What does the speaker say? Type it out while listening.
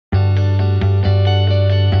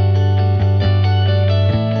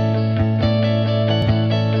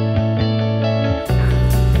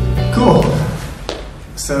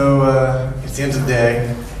So it's the end of the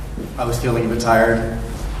day. I was feeling a bit tired.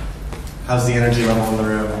 How's the energy level in the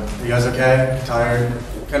room? Are you guys okay? Tired?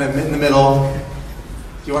 Kind of in the middle? Do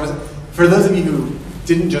you want to? For those of you who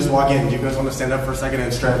didn't just walk in, do you guys want to stand up for a second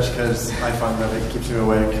and stretch? Because I find that it keeps me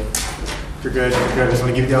awake. If you're good, you're good. I just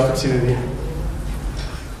want to give you the opportunity.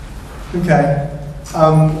 Okay.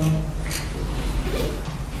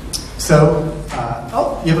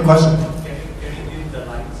 Oh, you have a question? Can we dim the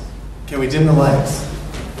lights? Can we dim the lights?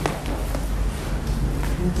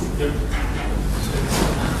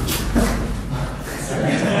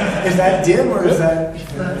 Is that dim or is that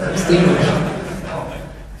extinguished?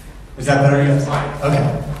 Is that better?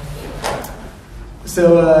 Okay.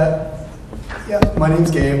 So, yeah, my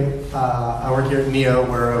name's Gabe. I work here at Neo.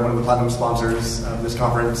 We're one of the platinum sponsors of this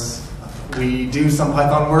conference. We do some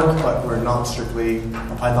Python work, but we're not strictly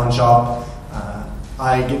a Python shop.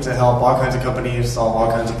 I get to help all kinds of companies solve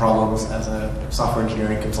all kinds of problems as a software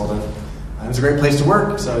engineering consultant. It's a great place to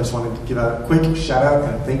work, so I just wanted to give a quick shout out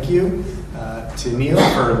and thank you to Neo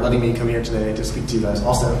for letting me come here today to speak to you guys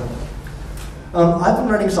also. I've been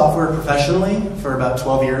writing software professionally for about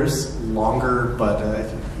 12 years, longer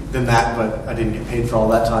than that, but I didn't get paid for all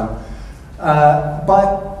that time. I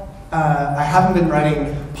haven't been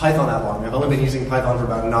writing Python that long. I've only been using Python for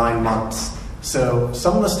about 9 months. So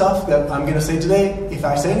some of the stuff that I'm going to say today, if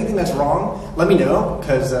I say anything that's wrong, let me know,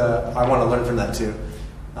 because I want to learn from that too.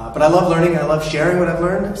 But I love learning, and I love sharing what I've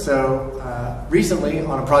learned. So recently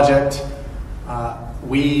on a project,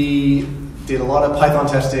 we did a lot of Python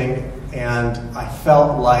testing, and I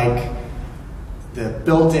felt like the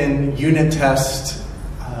built-in unit test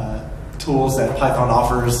tools that Python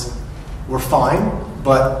offers were fine,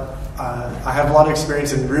 but I have a lot of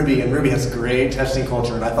experience in Ruby, and Ruby has a great testing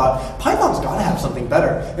culture, and I thought, Python's got to have something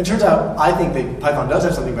better. It turns out, I think that Python does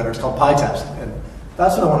have something better. It's called Pytest, and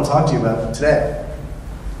that's what I want to talk to you about today.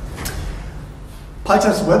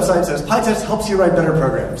 Pytest's website says, Pytest helps you write better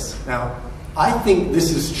programs. Now, I think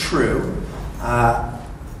this is true,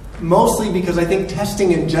 mostly because I think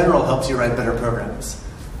testing in general helps you write better programs.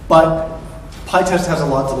 But Pytest has a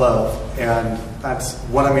lot to love, and that's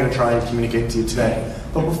what I'm going to try and communicate to you today.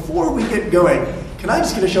 But before we get going, can I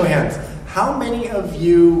just get a show of hands? How many of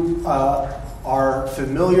you are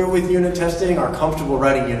familiar with unit testing, are comfortable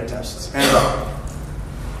writing unit tests? Hands up.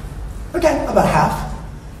 Okay, about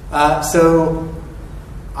half. So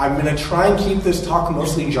I'm going to try and keep this talk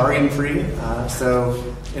mostly jargon-free. So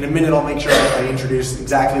in a minute, I'll make sure I introduce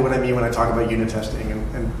exactly what I mean when I talk about unit testing,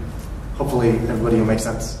 and hopefully everybody will make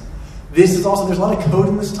sense. This is also, there's a lot of code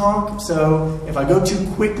in this talk, so if I go too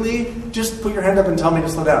quickly, just put your hand up and tell me to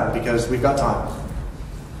slow down, because we've got time.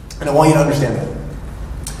 And I want you to understand it.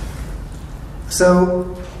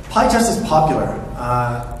 So, Pytest is popular.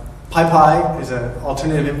 PyPy is an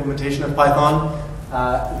alternative implementation of Python.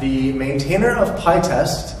 The maintainer of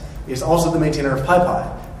Pytest is also the maintainer of PyPy.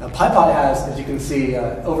 Now, PyPy has, as you can see,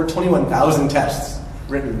 over 21,000 tests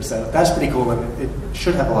written, so that's pretty cool, and it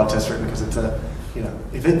should have a lot of tests written, because it's a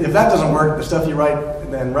if that doesn't work, the stuff you write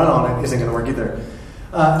and then run on it isn't going to work either.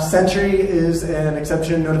 Sentry is an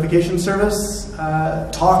exception notification service.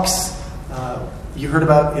 Talks, you heard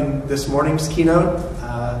about in this morning's keynote.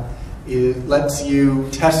 It lets you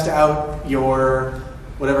test out your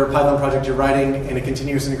whatever Python project you're writing in a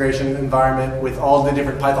continuous integration environment with all the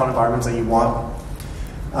different Python environments that you want.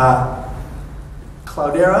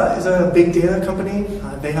 Cloudera is a big data company.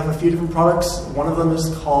 They have a few different products. One of them is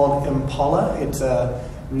called Impala. It's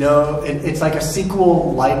like a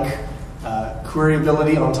SQL-like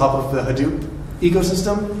queryability on top of the Hadoop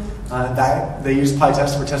ecosystem. They use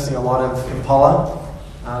Pytest for testing a lot of Impala.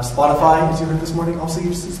 Spotify, as you heard this morning, also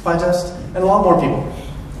uses Pytest, and a lot more people.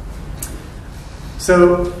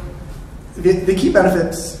 So the key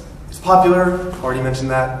benefits is popular. Already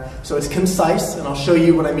mentioned that. So it's concise, and I'll show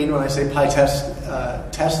you what I mean when I say Pytest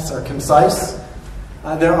tests are concise.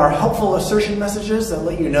 There are helpful assertion messages that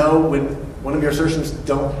let you know when one of your assertions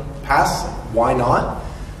don't pass, why not.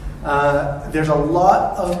 There's a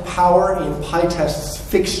lot of power in Pytest's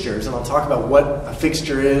fixtures, and I'll talk about what a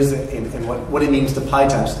fixture is and what it means to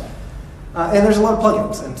Pytest. And there's a lot of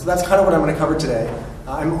plugins, and so that's kind of what I'm going to cover today.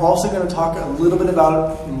 I'm also going to talk a little bit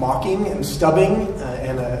about mocking and stubbing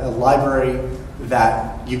and a library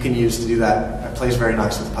that you can use to do that. It plays very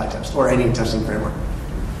nice with Pytest, or any testing framework.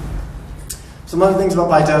 Some other things about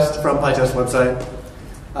Pytest from Pytest website.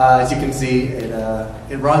 As you can see,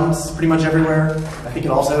 it runs pretty much everywhere. I think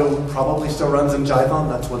it also probably still runs in Python.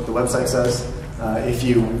 That's what the website says, if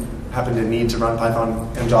you happen to need to run Python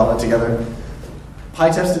and Java together.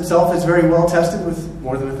 Pytest itself is very well tested with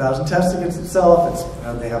more than 1,000 tests against itself.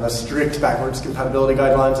 They have a strict backwards compatibility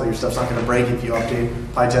guideline, so your stuff's not going to break if you update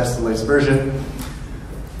Pytest to the latest version.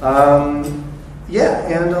 Yeah,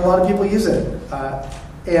 and a lot of people use it.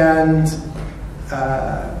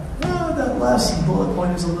 That last bullet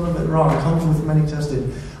point is a little bit wrong. It comes with many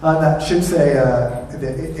tested. That should say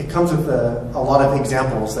it comes with a lot of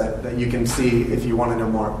examples that you can see if you want to know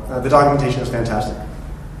more. The documentation is fantastic.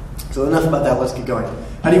 So enough about that, let's get going.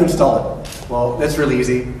 How do you install it? Well, that's really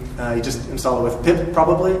easy. You just install it with pip,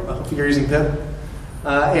 probably. Hopefully you're using pip.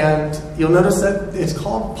 And you'll notice that it's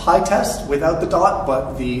called Pytest without the dot,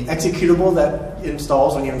 but the executable that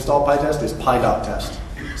installs when you install Pytest is py.test.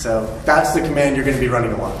 So that's the command you're going to be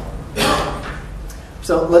running a lot.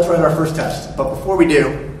 So let's write our first test. But before we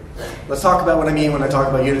do, let's talk about what I mean when I talk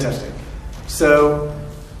about unit testing. So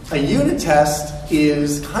a unit test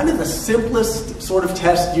is kind of the simplest sort of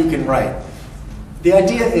test you can write. The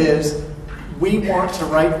idea is we want to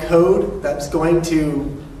write code that's going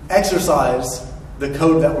to exercise the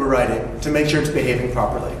code that we're writing to make sure it's behaving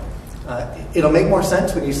properly. It'll make more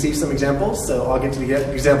sense when you see some examples, so I'll get to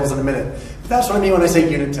the examples in a minute. But that's what I mean when I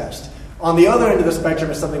say unit test. On the other end of the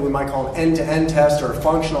spectrum is something we might call an end-to-end test or a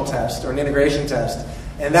functional test or an integration test.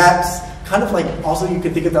 And that's kind of like, also you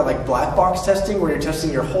could think of that like black box testing where you're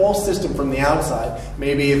testing your whole system from the outside.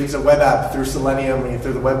 Maybe if it's a web app through Selenium or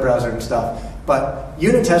through the web browser and stuff. But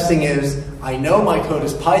unit testing is, I know my code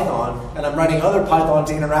is Python and I'm writing other Python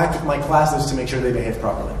to interact with my classes to make sure they behave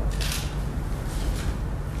properly.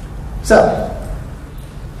 So,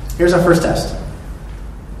 here's our first test.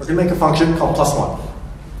 We're going to make a function called +1.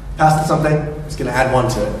 Pass it something, it's going to add 1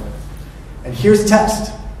 to it. And here's the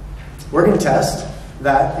test. We're going to test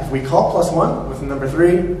that if we call +1 with the number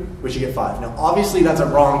 3, we should get 5. Now, obviously, that's a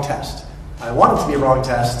wrong test. I want it to be a wrong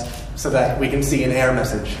test so that we can see an error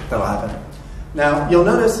message that'll happen. Now, you'll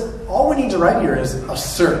notice all we need to write here is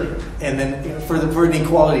assert. And then, for an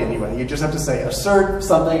equality anyway, you just have to say assert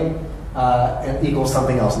something and equals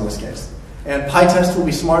something else in this case. And Pytest will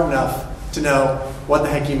be smart enough to know what the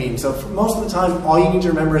heck you mean. So for most of the time, all you need to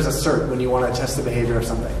remember is assert when you want to test the behavior of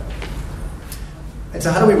something. And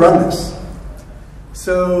so how do we run this?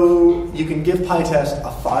 So you can give Pytest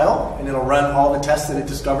a file, and it'll run all the tests that it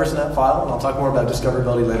discovers in that file, and I'll talk more about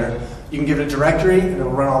discoverability later. You can give it a directory, and it'll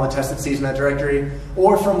run all the tests it sees in that directory.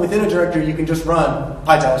 Or from within a directory, you can just run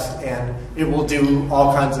Pytest, and it will do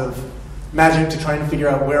all kinds of magic to try and figure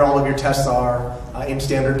out where all of your tests are in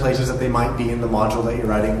standard places that they might be in the module that you're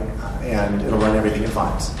writing, and it'll run everything it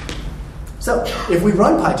finds. So if we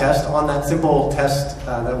run Pytest on that simple test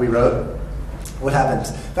that we wrote, what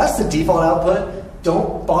happens? That's the default output.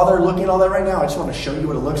 Don't bother looking at all that right now. I just want to show you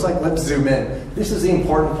what it looks like. Let's zoom in. This is the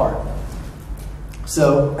important part.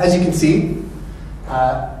 So as you can see,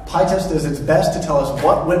 Pytest does its best to tell us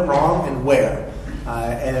what went wrong and where.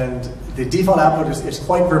 And the default output is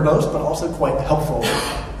quite verbose, but also quite helpful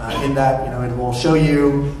in that it will show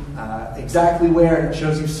you exactly where, and it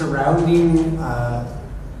shows you surrounding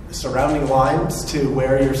lines to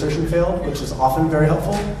where your assertion failed, which is often very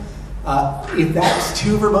helpful. If that's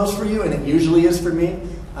too verbose for you, and it usually is for me,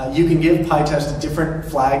 you can give Pytest different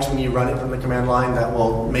flags when you run it from the command line that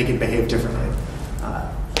will make it behave differently.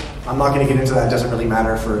 I'm not going to get into that. It doesn't really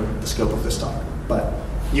matter for the scope of this talk, but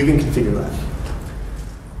you can configure that.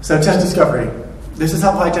 So test discovery. This is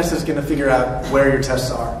how Pytest is going to figure out where your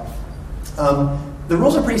tests are. The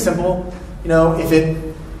rules are pretty simple.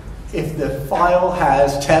 If the file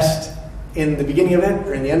has test in the beginning of it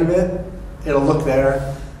or in the end of it, it'll look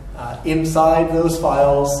there. Inside those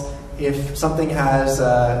files, if something has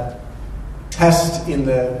test at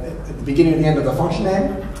the beginning and the end of the function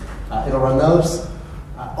name, it'll run those.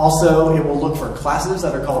 Also, it will look for classes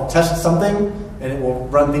that are called test something, and it will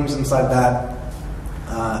run things inside that.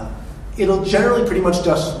 It'll generally pretty much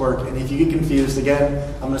just work, and if you get confused,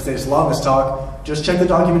 again, I'm going to say this long this talk, just check the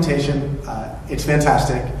documentation. It's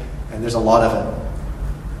fantastic, and there's a lot of it.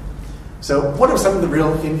 So what are some of the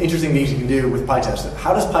real interesting things you can do with Pytest?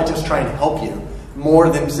 How does Pytest try and help you more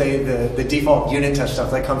than, say, the default unit test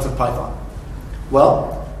stuff that comes with Python?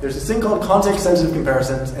 Well, there's this thing called context-sensitive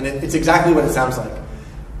comparisons, and it's exactly what it sounds like.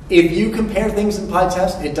 If you compare things in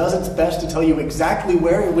Pytest, it does its best to tell you exactly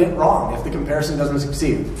where it went wrong if the comparison doesn't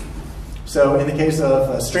succeed. So in the case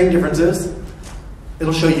of string differences,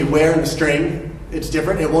 it'll show you where in the string it's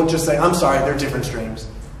different. It won't just say, I'm sorry, they're different strings.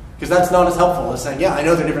 Because that's not as helpful as saying, yeah, I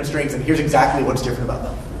know they're different strings, and here's exactly what's different about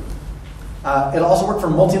them. It'll also work for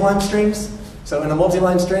multi-line strings. So in a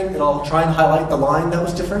multi-line string, it'll try and highlight the line that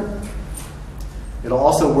was different. It'll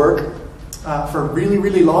also work for really,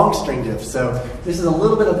 really long string diffs. So this is a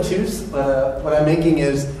little bit obtuse, but what I'm making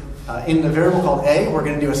is In a variable called a, we're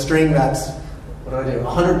going to do a string that's, what do I do,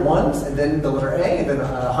 100 ones, and then the letter a, and then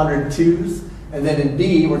 100 twos. And then in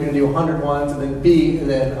B, we're going to do 100 ones, and then B, and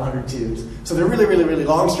then 100 twos. So they're really, really, really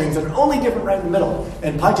long strings that are only different right in the middle.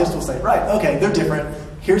 And Pytest will say, right, okay, they're different.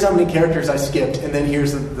 Here's how many characters I skipped, and then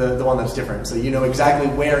here's the one that's different. So you know exactly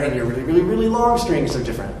where in your really, really, really long strings they're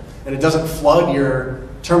different. And it doesn't flood your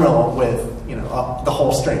terminal with the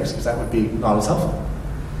whole strings, because that would be not as helpful.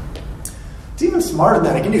 It's even smarter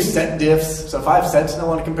than that. It can do set diffs. So if I have sets and I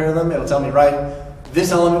want to compare them, it'll tell me, right,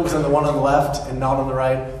 this element was in the one on the left and not on the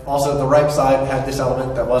right. Also, the right side had this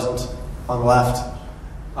element that wasn't on the left.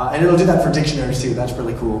 And it'll do that for dictionaries too. That's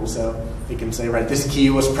really cool. So it can say, right, this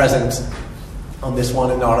key was present on this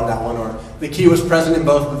one and not on that one, or the key was present in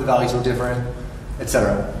both but the values were different,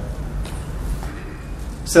 etc.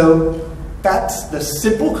 So that's the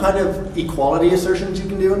simple kind of equality assertions you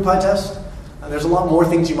can do in Pytest. There's a lot more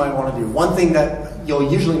things you might want to do. One thing that you'll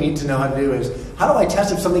usually need to know how to do is, how do I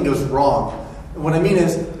test if something goes wrong? What I mean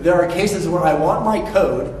is, there are cases where I want my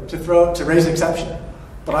code to raise an exception,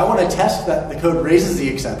 but I want to test that the code raises the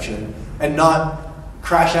exception and not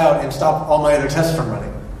crash out and stop all my other tests from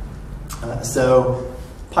running. So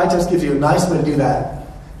Pytest gives you a nice way to do that.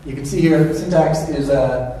 You can see here, the syntax is,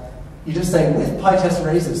 you just say with Pytest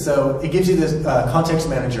raises. So it gives you this context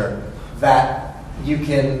manager that you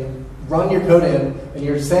can run your code in, and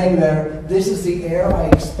you're saying there, this is the error I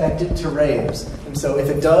expect it to raise. And so if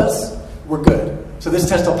it does, we're good. So this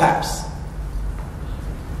test will pass.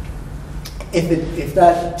 If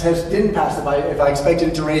that test didn't pass, if I expected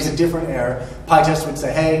it to raise a different error, Pytest would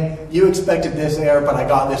say, hey, you expected this error, but I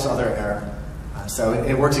got this other error. So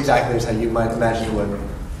it works exactly as how you might imagine it would.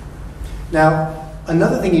 Now,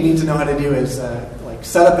 another thing you need to know how to do is like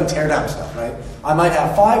set up and tear down stuff, right? I might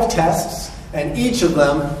have 5 tests, and each of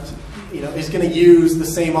them is going to use the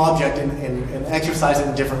same object and exercise it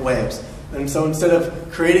in different ways. And so instead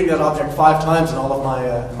of creating that object 5 times in all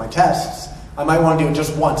of my tests, I might want to do it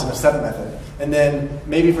just once in a set method. And then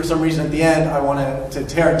maybe for some reason at the end, I want to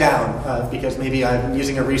tear it down because maybe I'm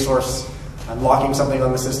using a resource, I'm locking something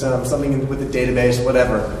on the system, something with the database,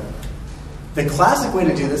 whatever. The classic way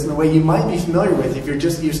to do this, and the way you might be familiar with if you're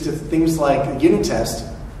just used to things like a unit test,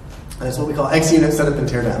 is what we call xunit setup and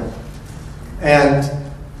tear down. And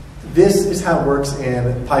this is how it works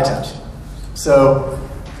in Pytest. So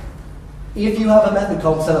if you have a method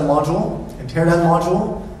called setup module and tear down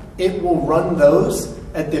module, it will run those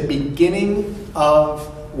at the beginning of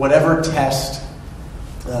whatever test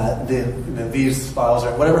these files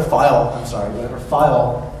are, whatever file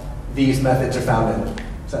these methods are found in.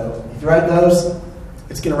 So if you write those,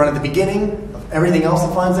 it's going to run at the beginning of everything else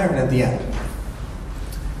it finds there and at the end.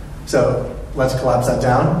 So let's collapse that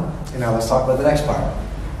down, and now let's talk about the next part.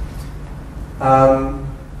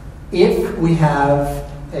 If we have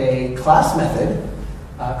a class method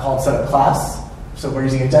called setupClass, so we're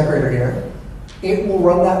using a decorator here, it will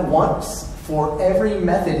run that once for every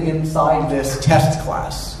method inside this test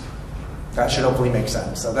class. That should hopefully make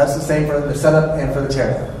sense. So that's the same for the setup and for the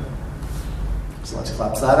teardown. So let's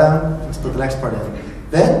collapse that out. Let's put the next part in.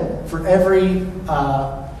 Then, for every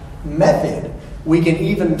method, we can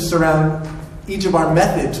even surround each of our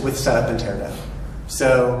methods with setup and teardown.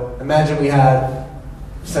 So imagine we had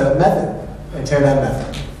setup method and teardown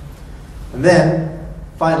method. And then,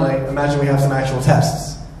 finally, imagine we have some actual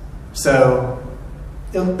tests. So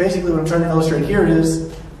basically what I'm trying to illustrate here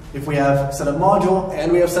is if we have setup module,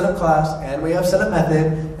 and we have setup class, and we have setup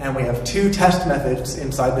method, and we have 2 test methods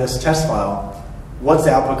inside this test file, what's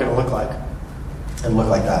the output going to look like? And look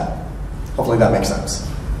like that. Hopefully that makes sense.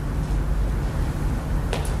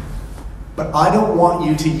 But I don't want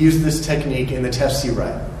you to use this technique in the tests you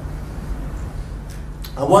write.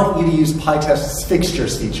 I want you to use Pytest's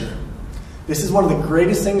fixtures feature. This is one of the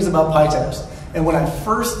greatest things about Pytest. And when I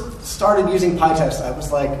first started using Pytest, I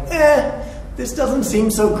was like, this doesn't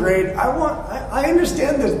seem so great. I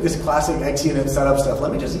understand this classic xunit setup stuff.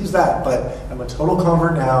 Let me just use that. But I'm a total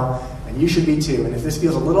convert now, and you should be too. And if this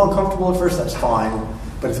feels a little uncomfortable at first, that's fine,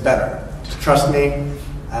 but it's better. Just trust me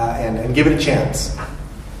and give it a chance.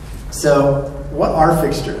 So what are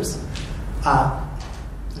fixtures?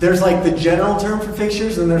 There's like the general term for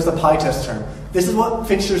fixtures, and there's the Pytest term. This is what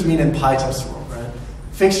fixtures mean in Pytest world, right?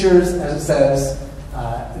 Fixtures, as it says,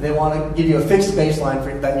 they want to give you a fixed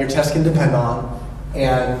baseline that your test can depend on.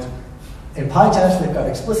 And in Pytest, they've got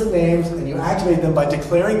explicit names, and you activate them by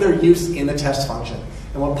declaring their use in the test function.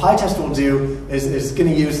 And what Pytest will do is going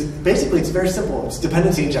to use, basically it's very simple. It's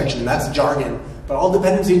dependency injection, and that's jargon. But all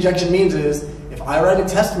dependency injection means is, if I write a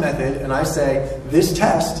test method and I say, this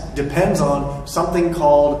test depends on something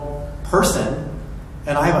called person,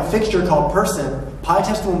 and I have a fixture called person,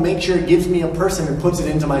 Pytest will make sure it gives me a person and puts it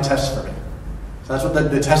into my test for me. So that's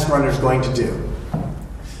what the test runner is going to do.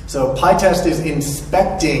 So Pytest is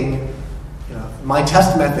inspecting my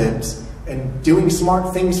test methods and doing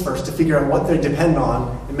smart things first to figure out what they depend on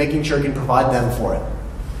and making sure it can provide them for it.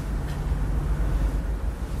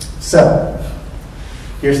 So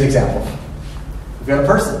here's an example. We've got a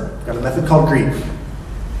person. We've got a method called greet.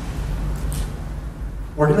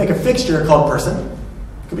 We're going to make a fixture called person.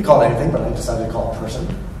 It could be called anything, but I decided to call it person.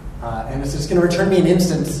 And it's just going to return me an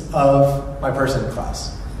instance of my person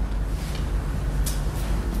class.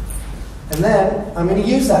 And then I'm going to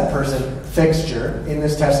use that person fixture in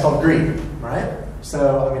this test called greet, right?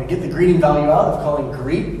 So I'm going to get the greeting value out of calling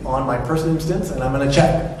greet on my person instance, and I'm going to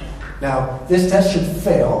check. Now, this test should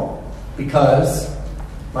fail because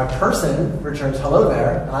my person returns hello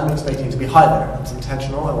there, and I'm expecting it to be hi there. That's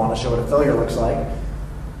intentional. I want to show what a failure looks like.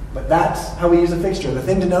 But that's how we use a fixture. The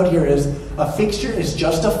thing to note here is a fixture is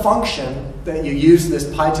just a function that you use this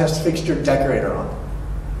Pytest fixture decorator on.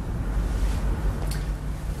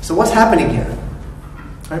 So what's happening here?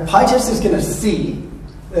 Right, Pytest is going to see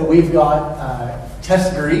that we've got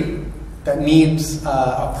test greet that needs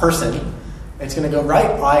a person. It's going to go, right,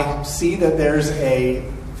 I see that there's a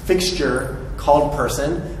fixture called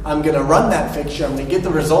person. I'm going to run that fixture. I'm going to get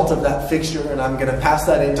the result of that fixture, and I'm going to pass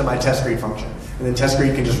that into my test greet function. And then test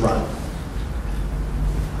greet can just run.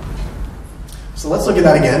 So let's look at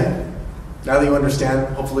that again. Now that you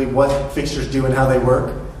understand, hopefully, what fixtures do and how they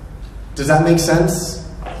work. Does that make sense?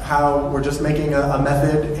 How we're just making a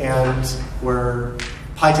method and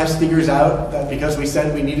Pytest figures out that because we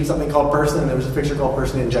said we needed something called person and there was a fixture called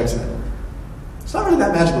person, it injects in it. It's not really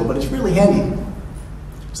that magical, but it's really handy.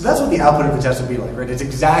 So that's what the output of the test would be like, right? It's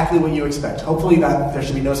exactly what you expect. Hopefully there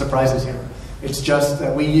should be no surprises here. It's just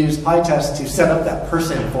that we use Pytest to set up that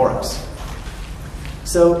person for us.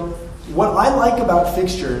 So what I like about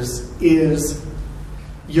fixtures is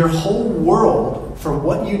your whole world for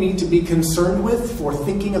what you need to be concerned with for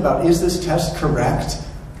thinking about is this test correct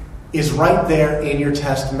is right there in your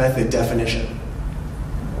test method definition.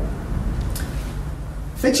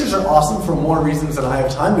 Fixtures are awesome for more reasons than I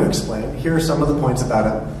have time to explain. Here are some of the points about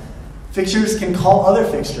it. Fixtures can call other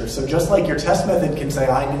fixtures. So just like your test method can say,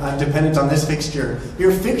 I'm dependent on this fixture,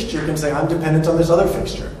 your fixture can say, I'm dependent on this other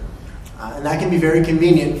fixture. And that can be very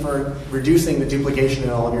convenient for reducing the duplication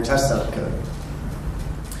in all of your test setup code.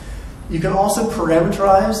 You can also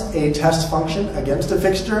parameterize a test function against a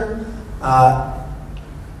fixture.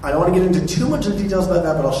 I don't want to get into too much of the details about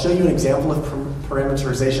that, but I'll show you an example of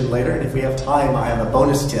parameterization later. And if we have time, I have a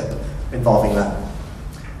bonus tip involving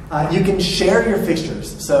that. You can share your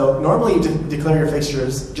fixtures. So normally you declare your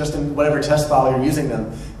fixtures just in whatever test file you're using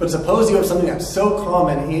them. But suppose you have something that's so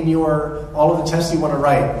common in all of the tests you want to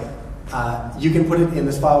write, you can put it in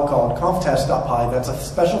this file called conftest.py. That's a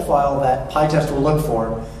special file that Pytest will look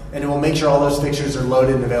for, and it will make sure all those fixtures are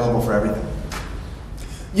loaded and available for everything.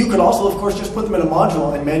 You could also, of course, just put them in a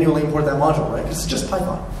module and manually import that module, right? Because it's just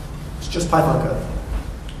Python. It's just Python code.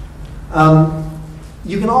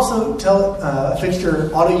 You can also tell a fixture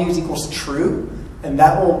auto-use equals true, and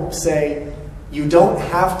that will say you don't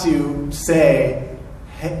have to say,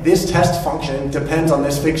 hey, this test function depends on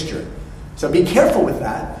this fixture. So be careful with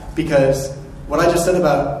that, because what I just said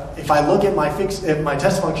about if I look at my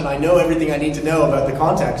test function, I know everything I need to know about the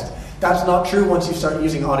context. That's not true once you start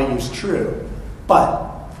using auto-use true.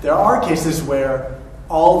 But there are cases where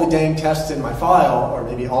all the dang tests in my file, or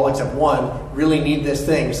maybe all except one, really need this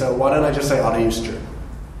thing. So why don't I just say auto-use true?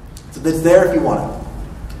 So that's there if you want it.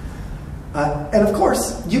 And of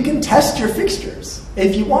course, you can test your fixtures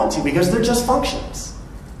if you want to, because they're just functions.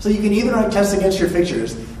 So you can even write tests against your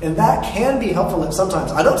fixtures, and that can be helpful at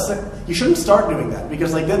sometimes. I don't say you shouldn't start doing that,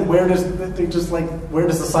 because then where does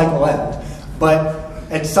the cycle end? But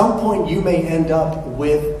at some point, you may end up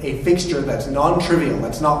with a fixture that's non-trivial.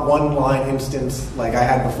 That's not one-line instance like I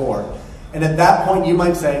had before. And at that point, you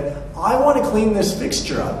might say, I want to clean this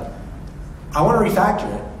fixture up. I want to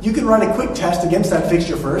refactor it. You can write a quick test against that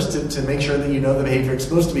fixture first to make sure that you know the behavior it's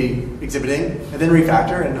supposed to be exhibiting, and then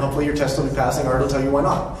refactor, and hopefully your test will be passing, or it'll tell you why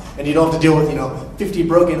not. And you don't have to deal with 50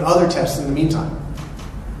 broken other tests in the meantime.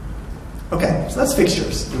 Okay, so that's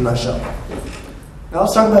fixtures in a nutshell. Now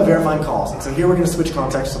let's talk about verifying calls. And so here we're going to switch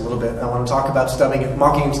context a little bit. I want to talk about stubbing,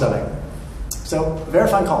 mocking and stubbing. So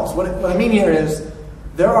verifying calls. What I mean here is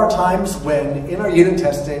there are times when in our unit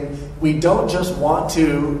testing we don't just want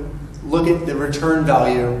to look at the return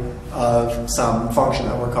value of some function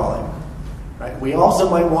that we're calling. Right? We also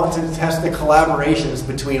might want to test the collaborations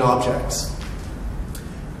between objects.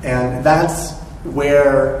 And that's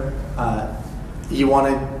where you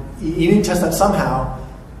need to test that somehow.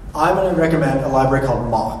 I'm going to recommend a library called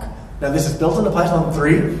Mock. Now this is built into Python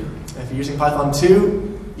 3. If you're using Python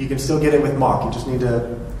 2, you can still get it with Mock. You just need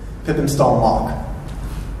to pip install Mock.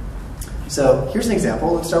 So here's an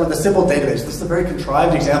example. Let's start with a simple database. This is a very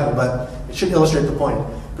contrived example, but it should illustrate the point.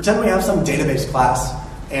 Pretend we have some database class,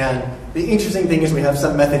 and the interesting thing is we have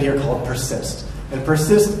some method here called persist. And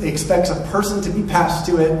persist expects a person to be passed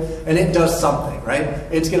to it, and it does something, right?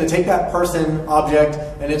 It's going to take that person object,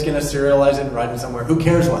 and it's going to serialize it and write it somewhere. Who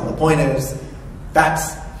cares what? The point is,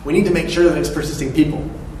 we need to make sure that it's persisting people.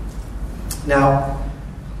 Now,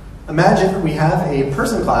 imagine we have a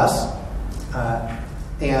person class,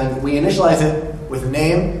 and we initialize it with a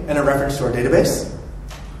name and a reference to our database,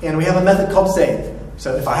 and we have a method called save.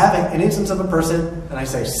 So if I have an instance of a person, and I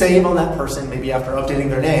say save on that person, maybe after updating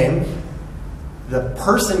their name, the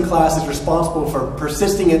person class is responsible for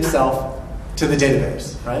persisting itself to the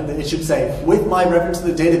database, right? It should say, with my reference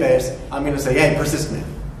to the database, I'm going to say, hey, persist me.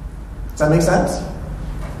 Does that make sense?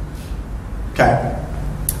 Okay.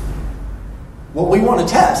 What we want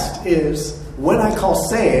to test is, when I call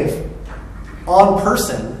save, on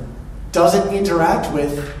person doesn't interact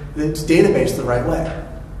with its database the right way.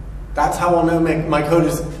 That's how I'll know my code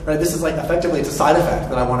is, right? This is like effectively, it's a side effect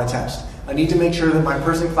that I want to test. I need to make sure that my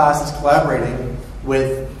person class is collaborating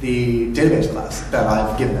with the database class that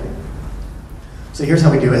I've given it. So here's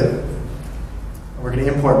how we do it. We're going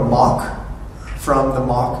to import mock from the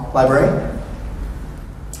mock library.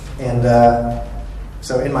 And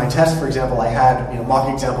so in my test, for example, I had,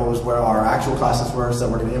 mock example was where our actual classes were, so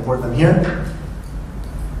we're going to import them here.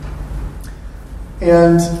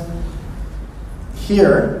 And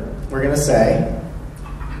here, we're going to say,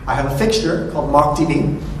 I have a fixture called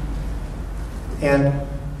mockDB. And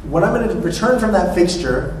what I'm going to return from that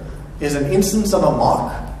fixture is an instance of a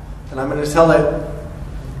mock. And I'm going to tell it,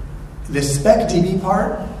 the spec.db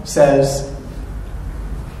part says,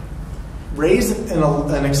 raise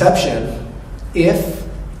an exception if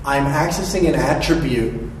I'm accessing an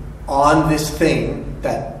attribute on this thing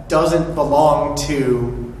that doesn't belong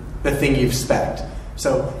to the thing you've spec'd.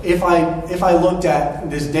 So if I looked at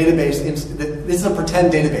this database, this is a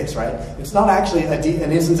pretend database, right? It's not actually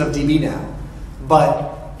an instance of DB now.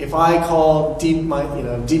 But if I call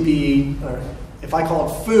DB, or if I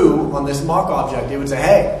called foo on this mock object, it would say,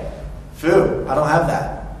 hey, foo, I don't have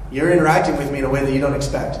that. You're interacting with me in a way that you don't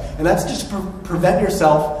expect. And that's just to prevent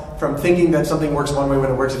yourself from thinking that something works one way when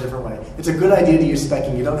it works a different way. It's a good idea to use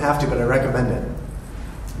specking. You don't have to, but I recommend it.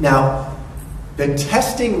 Now, the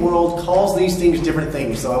testing world calls these things different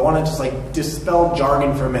things, so I want to just dispel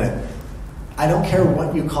jargon for a minute. I don't care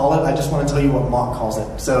what you call it, I just want to tell you what mock calls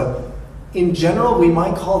it. So in general, we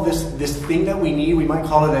might call this thing that we need, we might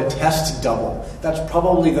call it a test double. That's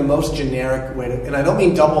probably the most generic way to, and I don't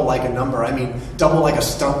mean double like a number, I mean double like a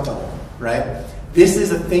stunt double, right? This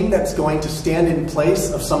is a thing that's going to stand in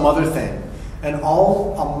place of some other thing. And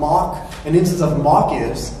all an instance of mock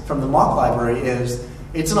is, from the mock library is,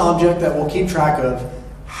 it's an object that will keep track of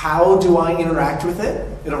how do I interact with it.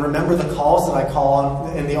 It'll remember the calls that I call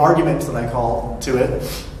on and the arguments that I call to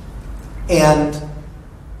it. And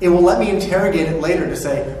it will let me interrogate it later to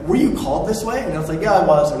say, were you called this way? And it's like, yeah, I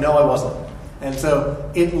was, or no, I wasn't. And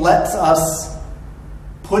so it lets us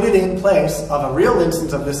put it in place of a real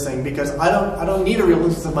instance of this thing, because I don't need a real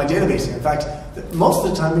instance of my database here. In fact, most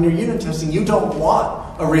of the time when you're unit testing, you don't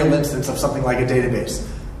want a real instance of something like a database.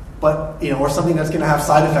 But, or something that's going to have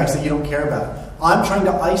side effects that you don't care about. I'm trying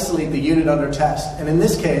to isolate the unit under test. And in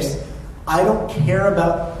this case, I don't care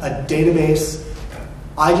about a database.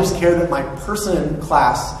 I just care that my person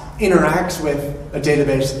class interacts with a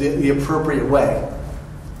database the appropriate way.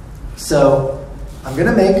 So I'm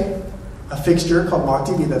going to make a fixture called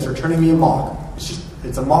mockDB that's returning me a mock.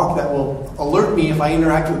 It's a mock that will alert me if I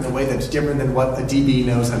interact with it in a way that's different than what a DB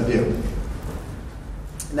knows how to do.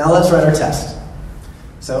 Now let's write our test.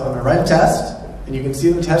 So I'm going to write a test, and you can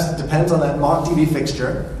see the test depends on that mockDB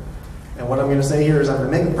fixture. And what I'm going to say here is I'm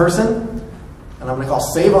going to make a person, and I'm going to call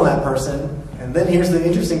save on that person. And then here's the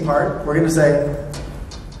interesting part. We're going to say,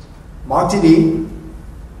 mockDB,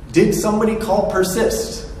 did somebody call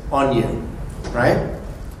persist on you, right?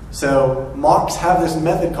 So mocks have this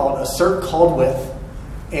method called assert called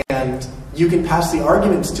with, and you can pass the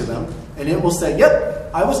arguments to them, and it will say,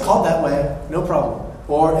 yep, I was called that way, no problem.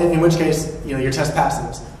 Or in which case, your test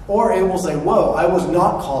passes. Or it will say, whoa, I was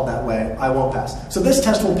not called that way, I won't pass. So this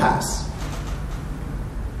test will pass.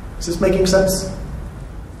 Is this making sense?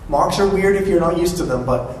 Mocks are weird if you're not used to them,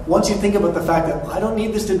 but once you think about the fact that I don't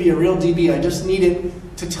need this to be a real DB, I just need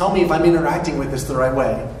it to tell me if I'm interacting with this the right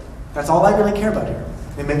way. That's all I really care about here.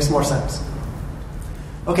 It makes more sense.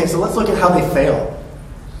 Okay, so let's look at how they fail.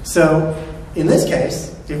 So in this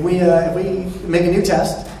case, if we make a new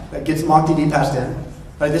test that gets mockdb passed in,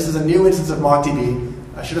 right? This is a new instance of mockdb.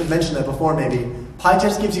 I should have mentioned that before maybe.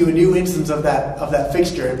 Pytest gives you a new instance of that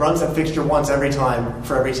fixture. It runs that fixture once every time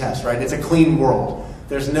for every test, right? It's a clean world.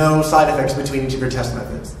 There's no side effects between each of your test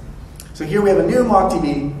methods. So here we have a new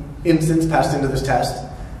mockdb instance passed into this test,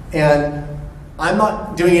 and I'm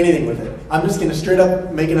not doing anything with it. I'm just going to straight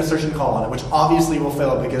up make an assertion call on it, which obviously will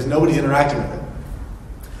fail because nobody's interacting with it.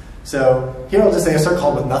 So here I'll just say assert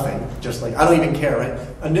call with nothing, just like, I don't even care, right?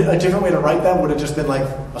 A different way to write that would have just been like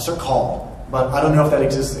assert call, but I don't know if that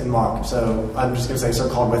exists in mock, so I'm just going to say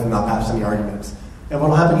assert call with and not pass any arguments. And what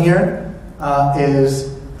will happen here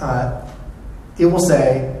is it will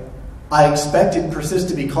say, I expected persist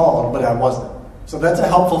to be called, but I wasn't. So that's a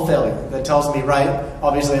helpful failure. That tells me, right,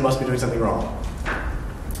 obviously I must be doing something wrong.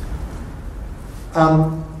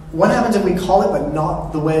 What happens if we call it but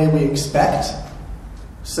not the way we expect?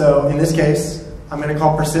 So in this case, I'm going to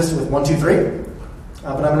call persist with 1, 2, 3.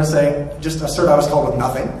 But I'm going to say, just assert I was called with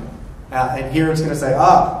nothing. And here it's going to say,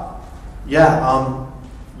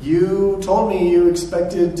 you told me you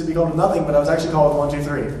expected to be called with nothing, but I was actually called with 1,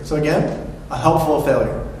 2, 3. So again, a helpful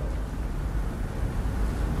failure.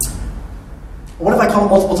 What if I call it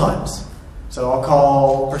multiple times? So I'll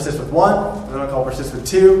call persist with 1, and then I'll call persist with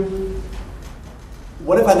 2.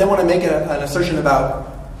 What if I then want to make an assertion about,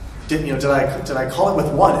 did I call it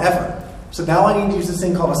with 1 ever? So now I need to use this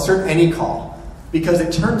thing called assert any call, because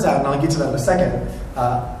it turns out, and I'll get to that in a second,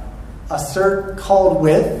 assert called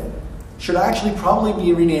with should actually probably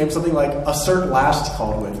be renamed something like assert last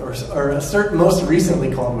called with, or assert most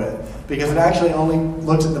recently called with, because it actually only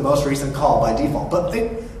looks at the most recent call by default. But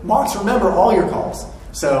mocks remember all your calls.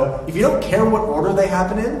 So if you don't care what order they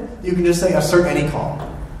happen in, you can just say assert any call.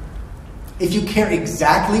 If you care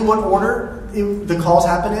exactly what order the calls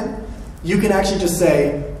happen in, you can actually just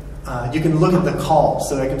say, you can look at the calls.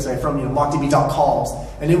 So I can say from mockdb.calls,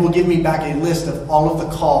 and it will give me back a list of all of the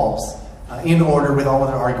calls in order with all of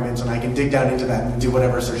their arguments, and I can dig down into that and do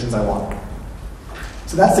whatever assertions I want.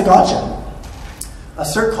 So that's the gotcha.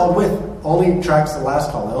 Assert called with only tracks the last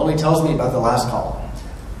call. It only tells me about the last call.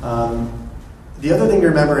 The other thing to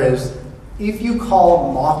remember is, if you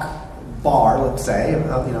call mock bar, let's say,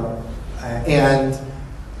 and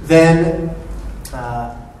then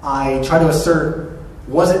I try to assert,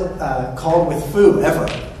 was it called with foo ever?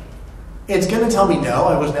 It's going to tell me no,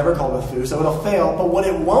 I was never called with foo, so it'll fail. But what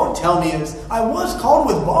it won't tell me is, I was called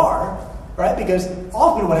with bar, right? Because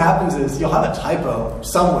often what happens is you'll have a typo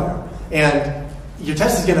somewhere, and your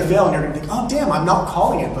test is going to fail, and you're going to think, oh damn, I'm not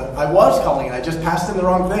calling it, but I was calling it. I just passed in the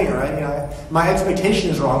wrong thing, right? My expectation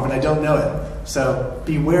is wrong, but I don't know it. So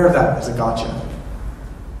beware of that as a gotcha.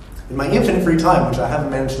 In my infinite free time, which I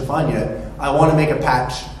haven't managed to find yet, I want to make a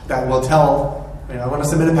patch that will tell, I want to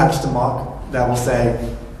submit a patch to mock that will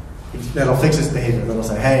say, that'll fix this behavior. That'll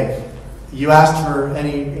say, hey, you asked for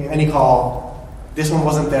any call, this one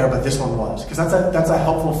wasn't there, but this one was. Because that's a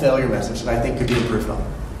helpful failure message that I think could be improved on.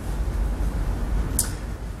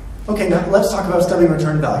 Okay, now let's talk about stubbing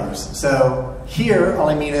return values. So here, all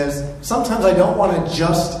I mean is, sometimes I don't want to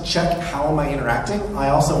just check how am I interacting. I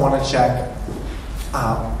also want to check,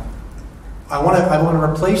 I want to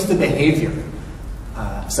replace the behavior.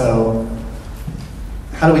 So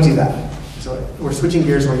how do we do that? So we're switching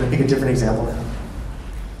gears, we're going to pick a different example now.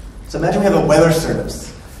 So imagine we have a weather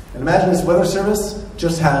service. And imagine this weather service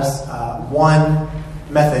just has one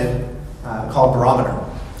method called barometer.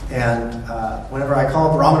 And whenever I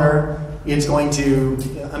call a barometer, it's going to,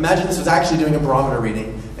 imagine this was actually doing a barometer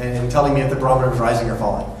reading and telling me if the barometer was rising or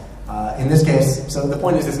falling. In this case, so the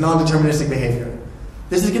point is it's non-deterministic behavior.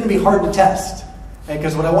 This is going to be hard to test,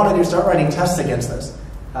 because what I want to do is start writing tests against this.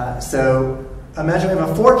 So imagine we have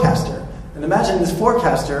a forecaster. And imagine this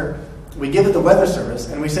forecaster, we give it the weather service,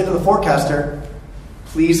 and we say to the forecaster,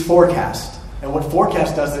 please forecast. And what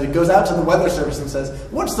forecast does is it goes out to the weather service and says,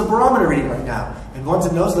 what's the barometer reading right now? And once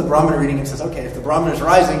it knows the barometer reading, it says, okay, if the barometer is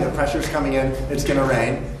rising, the pressure is coming in, it's going to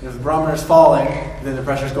rain. And if the barometer is falling, then the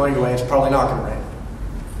pressure is going away, it's probably not going to rain.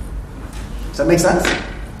 Does that make sense?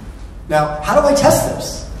 Now, how do I test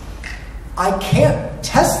this? I can't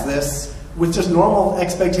test this with just normal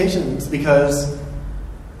expectations because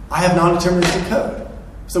I have non-deterministic code.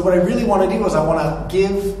 So what I really want to do is I want to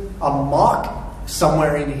give a mock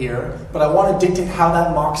somewhere in here, but I want to dictate how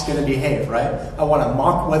that mock's going to behave, right? I want a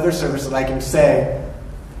mock weather service that I can say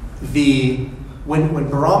when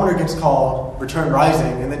barometer gets called, return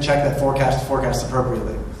rising, and then check that forecast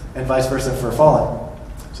appropriately, and vice versa for falling.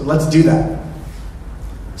 So let's do that.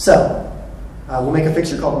 So we'll make a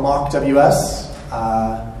fixture called mock WS.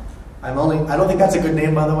 I don't think that's a good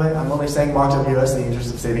name, by the way. I'm only saying mock WS in the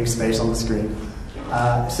interest of saving space on the screen.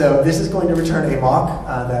 So this is going to return a mock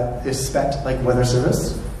that is spec'd like weather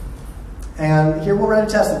service. And here we'll write a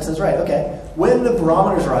test that says, right, okay, when the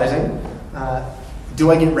barometer is rising, do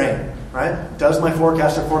I get rain, right? Does my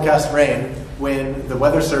forecaster forecast rain when the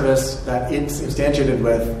weather service that it's instantiated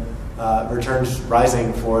with returns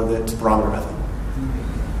rising for the barometer method?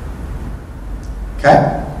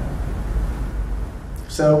 Okay?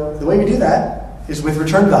 So the way we do that is with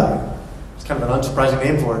return value. It's kind of an unsurprising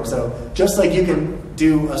name for it. So just like you can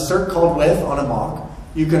do assert called with on a mock,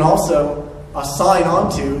 you can also assign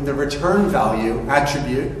onto the return value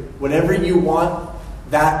attribute whatever you want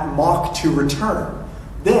that mock to return.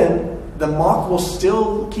 Then the mock will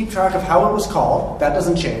still keep track of how it was called. That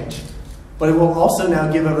doesn't change. But it will also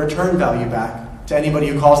now give a return value back to anybody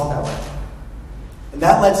who calls it that way. And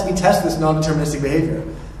that lets me test this non-deterministic behavior.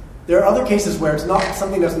 There are other cases where it's not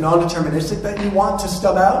something that's non-deterministic that you want to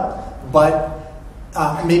stub out, but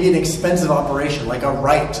maybe an expensive operation, like a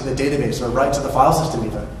write to the database or a write to the file system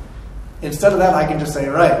even. Instead of that, I can just say,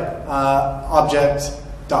 right,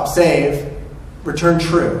 object.save, return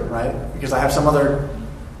true, right? Because I have some other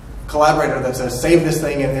collaborator that says, save this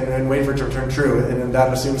thing and wait for it to return true, and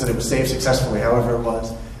that assumes that it was saved successfully, however it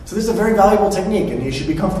was. So this is a very valuable technique, and you should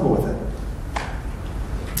be comfortable with it.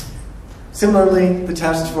 Similarly, the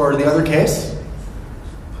test for the other case,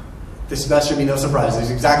 that should be no surprise. It's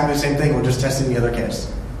exactly the same thing, we're just testing the other case.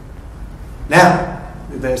 Now,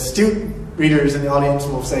 the astute readers in the audience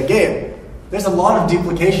will say, Gabe, there's a lot of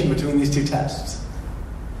duplication between these two tests.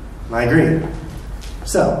 And I agree.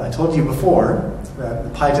 So, I told you before that the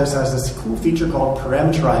Pytest has this cool feature called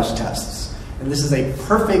parameterized tests. And this is a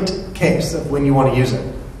perfect case of when you want to use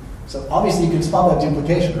it. So obviously you can spot that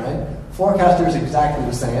duplication, right? Forecaster is exactly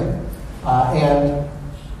the same. And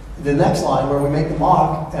the next line where we make the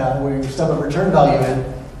mock, where we stub a return value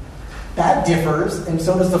in, that differs, and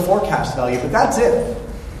so does the forecast value, but that's it.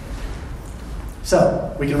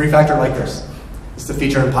 So we can refactor it like this. It's the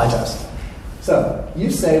feature in Pytest. So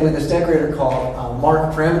you say with this decorator called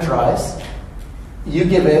mark parameterize, you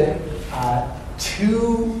give it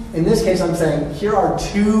two, in this case I'm saying here are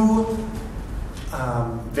two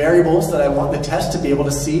variables that I want the test to be able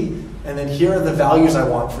to see, and then here are the values I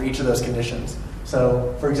want for each of those conditions.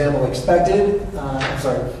 So, for example, expected,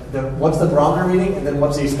 what's the barometer reading, and then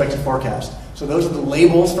what's the expected forecast. So those are the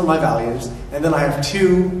labels for my values, and then I have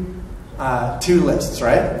two lists,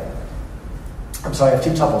 right? I'm sorry, I have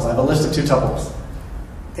two tuples. I have a list of two tuples.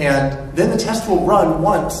 And then the test will run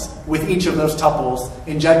once with each of those tuples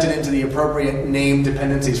injected into the appropriate named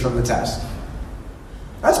dependencies from the test.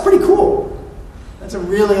 That's pretty cool. That's a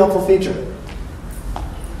really helpful feature.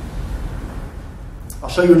 I'll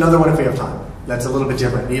show you another one if we have time. That's a little bit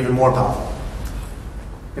different and even more powerful.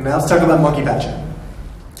 And now let's talk about monkey patching.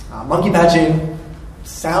 Monkey patching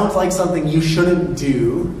sounds like something you shouldn't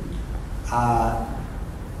do,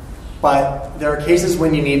 but there are cases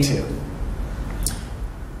when you need to.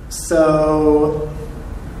 So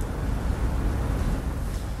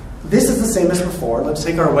this is the same as before. Let's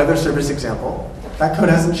take our weather service example. That code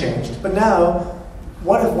hasn't changed. But now,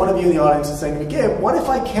 what if one of you in the audience is saying to me, Gabe, what if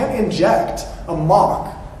I can't inject a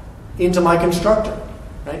mock into my constructor?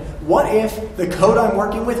 Right? What if the code I'm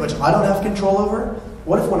working with, which I don't have control over,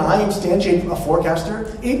 what if when I instantiate a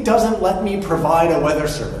forecaster, it doesn't let me provide a weather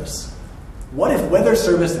service? What if weather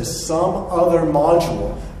service is some other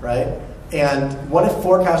module, right? And what if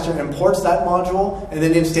forecaster imports that module and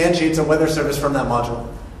then instantiates a weather service from that module?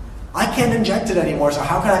 I can't inject it anymore, so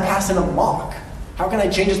how can I pass in a mock? How can I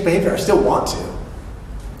change its behavior? I still want to.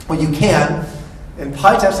 Well, you can, and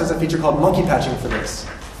Pytest has a feature called monkey patching for this.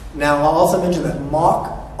 Now, I'll also mention that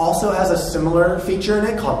mock also has a similar feature in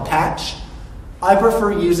it called patch. I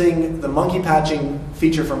prefer using the monkey patching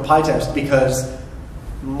feature from Pytest because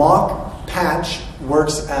mock patch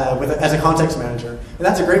works as a context manager. And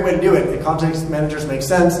that's a great way to do it. The context managers make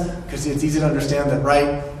sense because it's easy to understand that,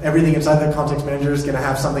 right, everything inside the context manager is going to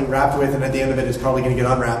have something wrapped with, and at the end of it, it's probably going to get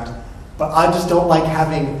unwrapped. But I just don't like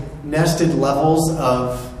having nested levels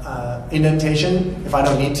of indentation if I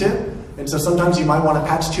don't need to. And so sometimes you might want to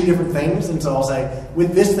patch two different things. And so I'll say,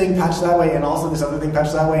 with this thing patched that way and also this other thing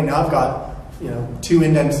patched that way, now I've got two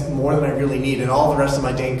indents more than I really need, and all the rest of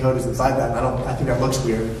my dang code is inside that. And I think that looks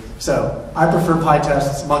weird. So I prefer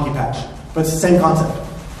Pytest's monkey patch, but it's the same concept.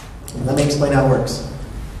 And let me explain how it works.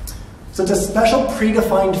 So it's a special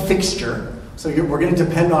predefined fixture. So we're going to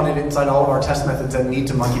depend on it inside all of our test methods that need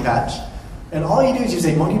to monkey patch. And all you do is you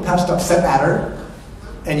say monkey patch.setAttr,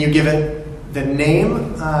 and you give it the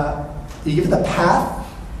name, you give it the path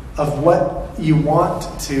of what you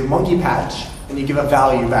want to monkey patch, and you give a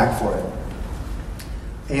value back for it.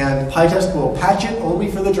 And Pytest will patch it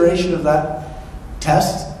only for the duration of that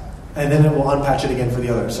test, and then it will unpatch it again for the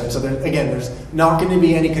others. Right? So there's not going to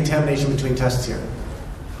be any contamination between tests here.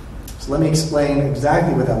 So let me explain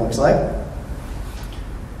exactly what that looks like.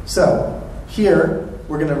 So here,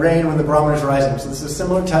 we're going to rain when the barometer is rising. So this is a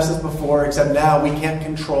similar test as before, except now we can't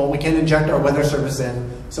inject our weather service in.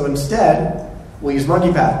 So instead, we'll use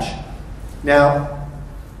monkey patch. Now,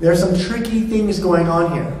 there are some tricky things going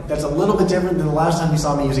on here that's a little bit different than the last time you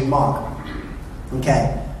saw me using mock.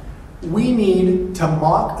 Okay. We need to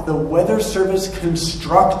mock the weather service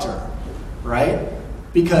constructor, right?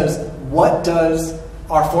 Because what does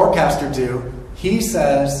our forecaster do? He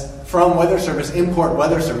says, from weather service, import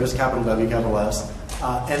weather service, capital W, capital S,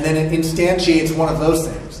 and then it instantiates one of those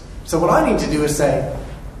things. So what I need to do is say,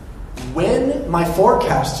 when my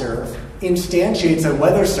forecaster instantiates a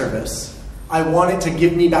weather service, I want it to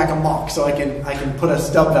give me back a mock, so I can put a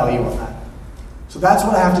stub value on that. So that's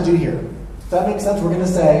what I have to do here. If that makes sense, we're going to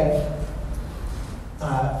say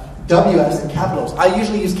WS in capitals. I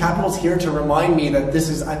usually use capitals here to remind me that this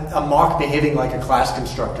is a mock behaving like a class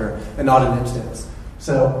constructor and not an instance.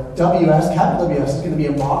 So WS, capital WS, is going to be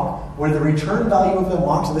a mock where the return value of the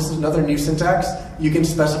mock, so this is another new syntax, you can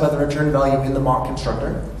specify the return value in the mock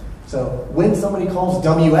constructor. So when somebody calls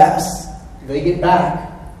WS, they get back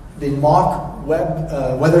the mock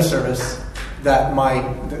weather service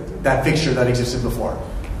that fixture that existed before.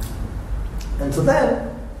 And so then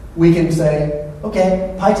we can say,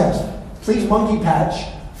 okay, Pytest, please monkey patch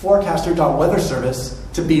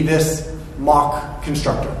forecaster.weatherService to be this mock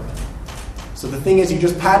constructor. So the thing is, you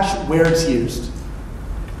just patch where it's used.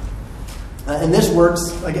 And this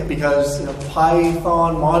works again because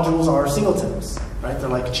Python modules are singletons, right? They're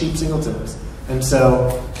like cheap singletons. And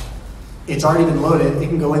so it's already been loaded. It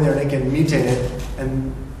can go in there and it can mutate it,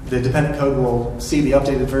 and the dependent code will see the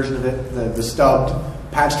updated version of it, the stubbed,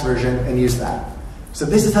 patched version, and use that. So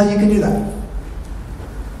this is how you can do that.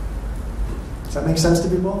 Does that make sense to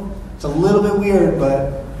people? It's a little bit weird,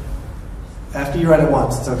 but after you write it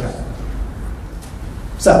once, it's okay.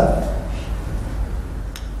 So,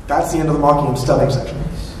 that's the end of the mocking and stubbing section.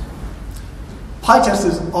 Pytest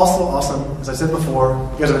is also awesome, as I said before,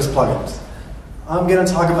 because of its plugins. I'm going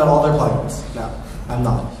to talk about all their plugins. No, I'm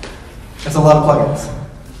not. It's a lot of plugins.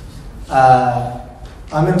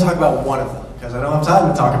 I'm going to talk about one of them, because I don't have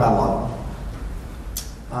time to talk about a lot of them.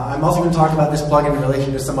 I'm also going to talk about this plugin in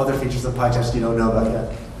relation to some other features of Pytest you don't know about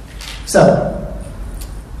yet. So,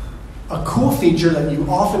 a cool feature that you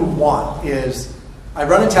often want is, I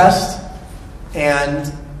run a test, and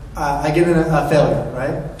I get a failure,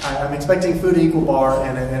 right? I'm expecting foo to equal bar,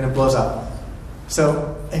 and it blows up.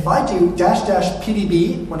 So if I do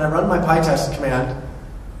 --pdb when I run my Pytest command,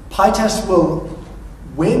 Pytest will,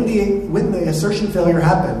 when the assertion failure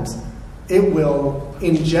happens, it will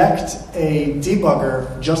inject a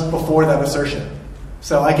debugger just before that assertion.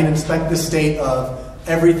 So I can inspect the state of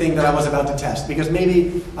everything that I was about to test. Because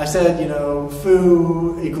maybe I said,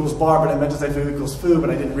 foo equals bar, but I meant to say foo equals foo, but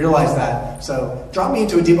I didn't realize that. So drop me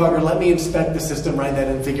into a debugger, let me inspect the system right then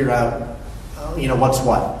and figure out, what's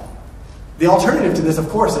what. The alternative to this, of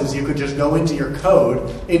course, is you could just go into your code,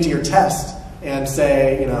 into your test, and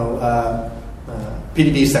say,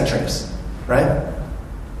 PDB set trace, right?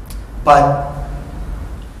 But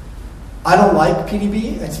I don't like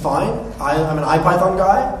PDB, it's fine. I'm an IPython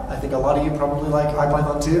guy. I think a lot of you probably like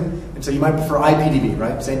IPython too. And so you might prefer IPDB,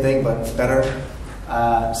 right? Same thing, but better.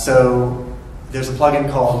 So there's a plugin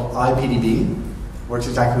called IPDB, works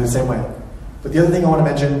exactly the same way. But the other thing I want to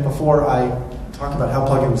mention before I talk about how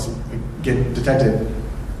plugins get detected,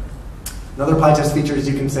 another Pytest feature is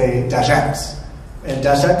you can say -x. And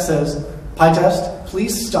 -x says, Pytest,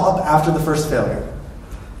 please stop after the first failure.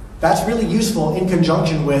 That's really useful in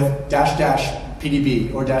conjunction with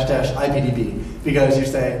 --pdb or --ipdb, because you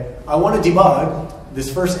say, I want to debug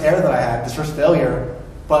this first error that I had, this first failure,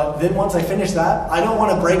 but then once I finish that, I don't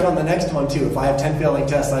want to break on the next one too. If I have 10 failing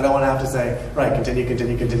tests, I don't want to have to say, right, continue,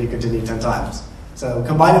 continue, continue, continue 10 times. So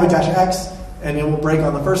combine it with -x, and it will break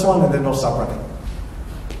on the first one, and then it'll stop running.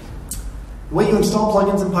 The way you install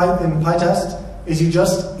plugins in Pytest is you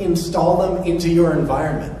just install them into your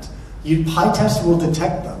environment. Pytest will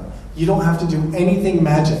detect them. You don't have to do anything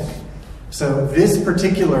magic. So this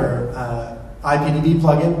particular IPDB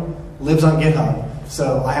plugin lives on GitHub.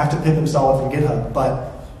 So I have to pip install it from GitHub. But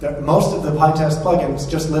most of the Pytest plugins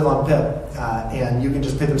just live on pip, and you can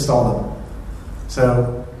just pip install them. So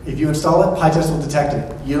if you install it, Pytest will detect it.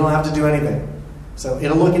 You don't have to do anything. So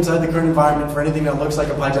it'll look inside the current environment for anything that looks like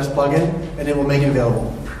a Pytest plugin, and it will make it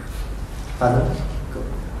available. 5 minutes? Cool.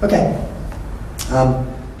 Okay.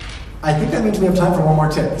 I think that means we have time for one more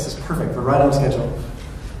tip. This is perfect. We're right on schedule.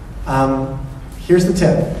 Here's the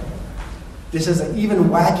tip. This is an even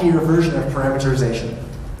wackier version of parameterization.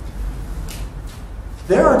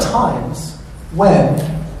 There are times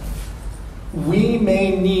when we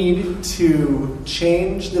may need to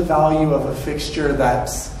change the value of a fixture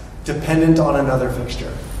that's dependent on another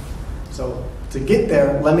fixture. So to get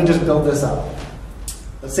there, let me just build this up.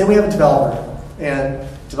 Let's say we have a developer, and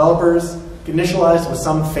developers initialized with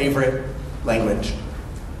some favorite language.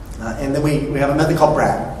 And then we have a method called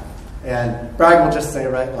brag. And brag will just say,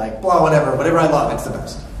 right, like, blah, whatever I love, it's the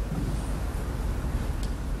best.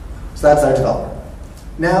 So that's our developer.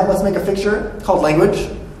 Now let's make a fixture called language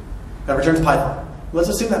that returns Python. Let's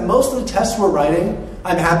assume that most of the tests we're writing,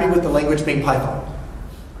 I'm happy with the language being Python.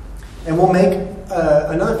 And we'll make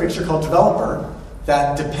another fixture called developer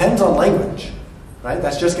that depends on language. Right?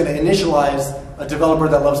 That's just going to initialize a developer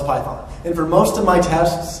that loves Python. And for most of my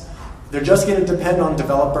tests, they're just going to depend on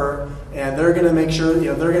developer, and they're going to make sure,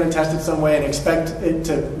 they're going to test it some way and expect it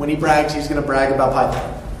to, when he brags, he's going to brag about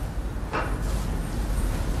Python.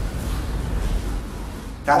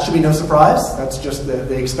 That should be no surprise. That's just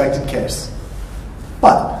the expected case.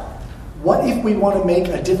 But what if we want to make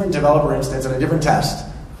a different developer instance and a different test?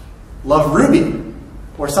 Love Ruby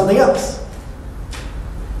or something else.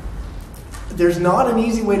 There's not an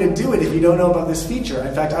easy way to do it if you don't know about this feature.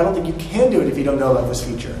 In fact, I don't think you can do it if you don't know about this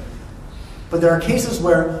feature. But there are cases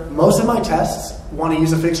where most of my tests want to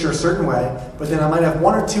use a fixture a certain way, but then I might have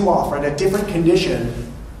one or two off, right? A different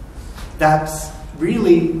condition that's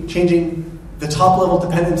really changing the top level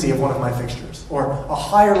dependency of one of my fixtures, or a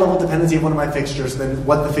higher level dependency of one of my fixtures than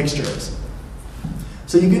what the fixture is.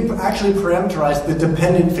 So you can actually parameterize the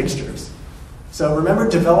dependent fixtures. So remember,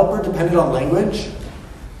 developer depended on language?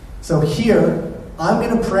 So here, I'm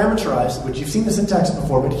going to parameterize, which you've seen the syntax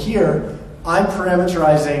before, but here, I'm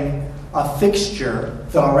parameterizing a fixture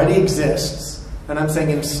that already exists, and I'm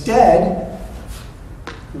saying instead,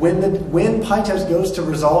 when Pytest goes to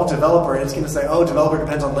resolve developer, it's going to say, oh, developer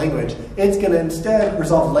depends on language. It's going to instead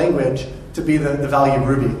resolve language to be the value of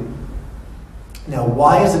Ruby. Now,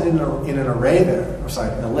 why is it in an array there? Or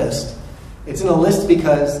sorry, in a list. It's in a list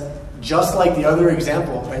because just like the other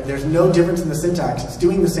example, right, there's no difference in the syntax. It's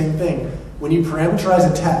doing the same thing. When you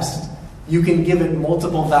parameterize a test, you can give it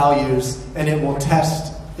multiple values, and it will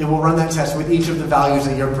run that test with each of the values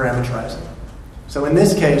that you're parameterizing. So in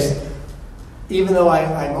this case, even though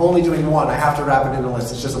I'm only doing one, I have to wrap it in a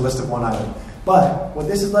list. It's just a list of one item. But what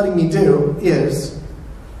this is letting me do is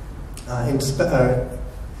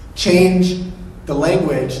change the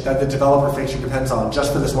language that the developer fixture depends on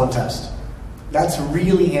just for this one test. That's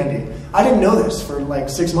really handy. I didn't know this for like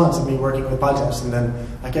 6 months of me working with Pytest, and then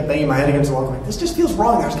I kept banging my head against the wall going, this just feels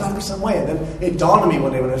wrong, there's got to be some way. And then it dawned on me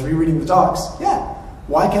one day when I was rereading the docs, yeah,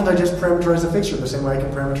 why can't I just parameterize a fixture the same way I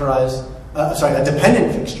can parameterize, a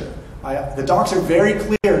dependent fixture? The docs are very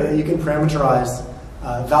clear that you can parameterize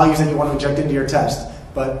values that you want to inject into your test,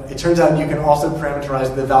 but it turns out you can also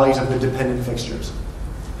parameterize the values of the dependent fixtures.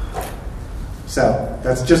 So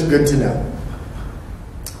that's just good to know.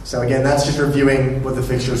 So again, that's just reviewing what the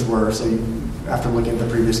fixtures were. So after looking at the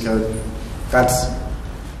previous code, that's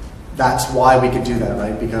why we could do that,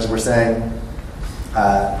 right? Because we're saying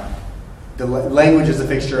the language is a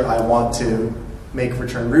fixture I want to make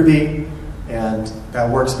return Ruby, and that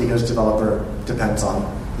works because developer depends on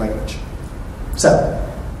language. So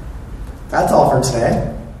that's all for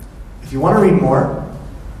today. If you want to read more,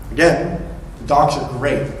 again, the docs are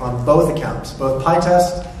great on both accounts. Both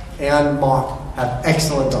Pytest and Mock have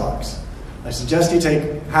excellent docs. I suggest you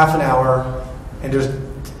take half an hour and just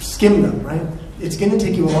skim them, right? It's going to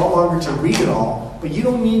take you a lot longer to read it all, but you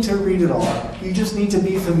don't need to read it all. You just need to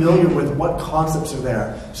be familiar with what concepts are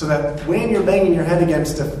there, so that when you're banging your head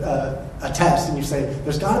against a test and you say,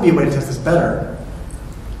 there's got to be a way to test this better,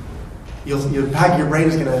 your brain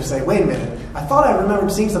is going to say, wait a minute, I thought I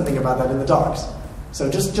remembered seeing something about that in the docs. So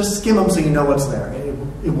just skim them so you know what's there.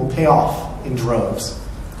 It will pay off in droves.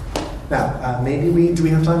 Now, do we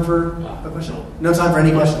have time for a question? No time for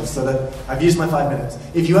any questions, so that I've used my 5 minutes.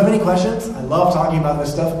 If you have any questions, I love talking about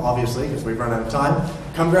this stuff, obviously, because we've run out of time.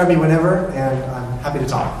 Come grab me whenever, and I'm happy to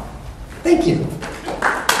talk. Thank you.